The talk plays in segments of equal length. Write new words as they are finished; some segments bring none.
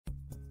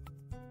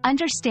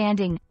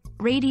Understanding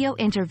Radio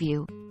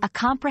Interview, a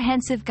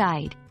comprehensive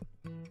guide.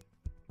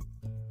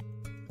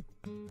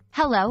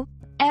 Hello,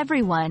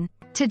 everyone.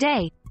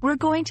 Today, we're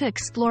going to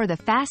explore the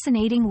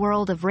fascinating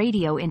world of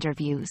radio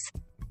interviews.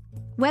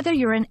 Whether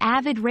you're an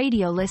avid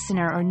radio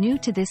listener or new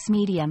to this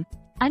medium,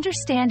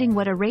 understanding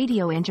what a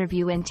radio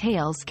interview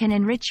entails can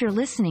enrich your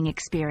listening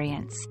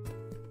experience.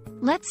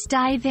 Let's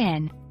dive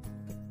in.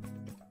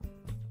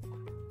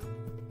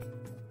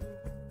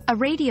 A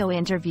radio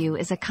interview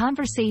is a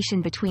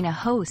conversation between a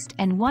host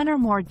and one or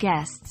more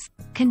guests,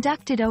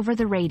 conducted over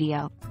the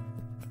radio.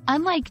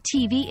 Unlike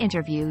TV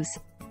interviews,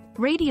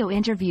 radio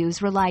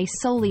interviews rely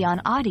solely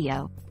on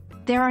audio.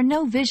 There are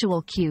no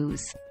visual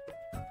cues.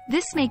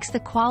 This makes the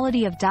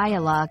quality of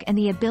dialogue and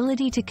the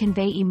ability to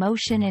convey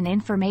emotion and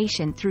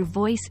information through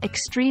voice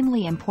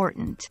extremely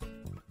important.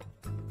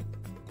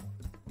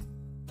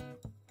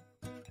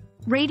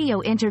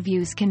 Radio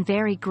interviews can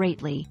vary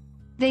greatly.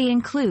 They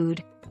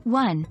include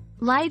 1.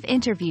 Live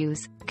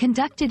interviews,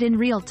 conducted in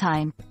real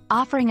time,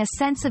 offering a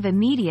sense of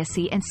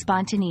immediacy and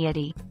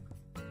spontaneity.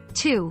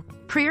 2.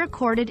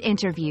 Pre-recorded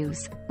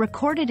interviews,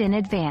 recorded in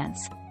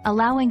advance,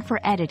 allowing for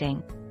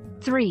editing.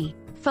 3.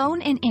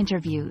 Phone-in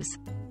interviews,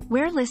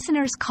 where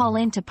listeners call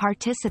in to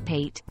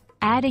participate,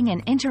 adding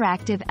an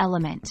interactive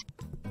element.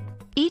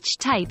 Each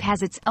type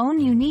has its own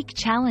unique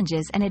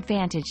challenges and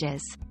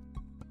advantages.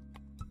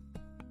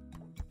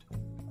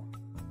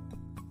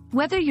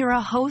 Whether you're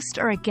a host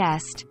or a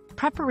guest,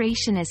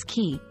 preparation is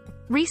key.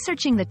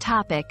 Researching the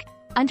topic,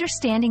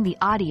 understanding the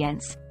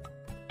audience,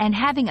 and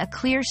having a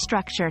clear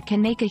structure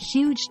can make a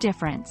huge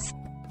difference.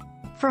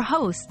 For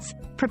hosts,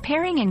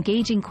 preparing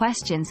engaging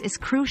questions is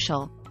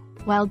crucial,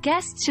 while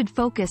guests should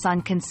focus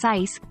on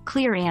concise,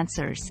 clear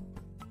answers.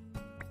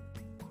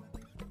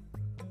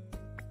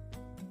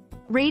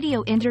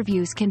 Radio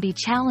interviews can be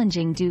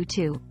challenging due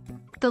to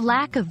the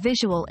lack of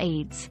visual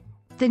aids,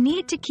 the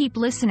need to keep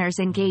listeners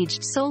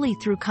engaged solely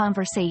through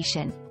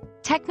conversation,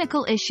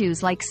 technical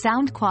issues like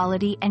sound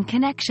quality and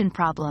connection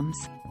problems.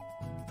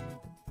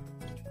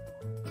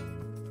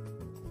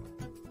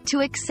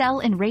 To excel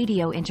in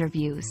radio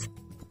interviews.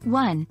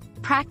 1.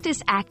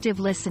 Practice active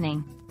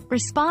listening.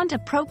 Respond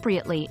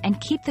appropriately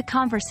and keep the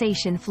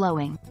conversation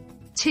flowing.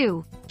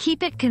 2.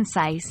 Keep it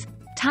concise.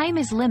 Time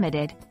is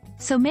limited,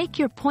 so make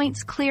your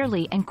points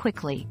clearly and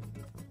quickly.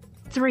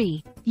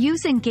 3.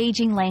 Use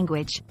engaging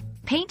language.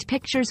 Paint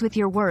pictures with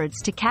your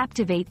words to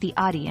captivate the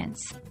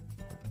audience.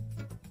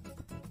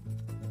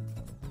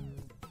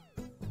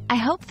 I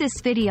hope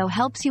this video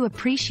helps you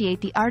appreciate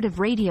the art of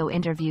radio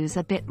interviews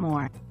a bit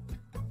more.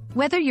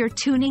 Whether you're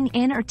tuning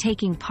in or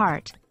taking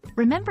part,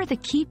 remember the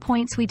key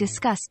points we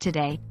discussed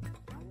today.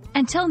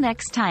 Until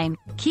next time,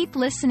 keep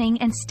listening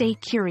and stay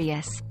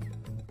curious.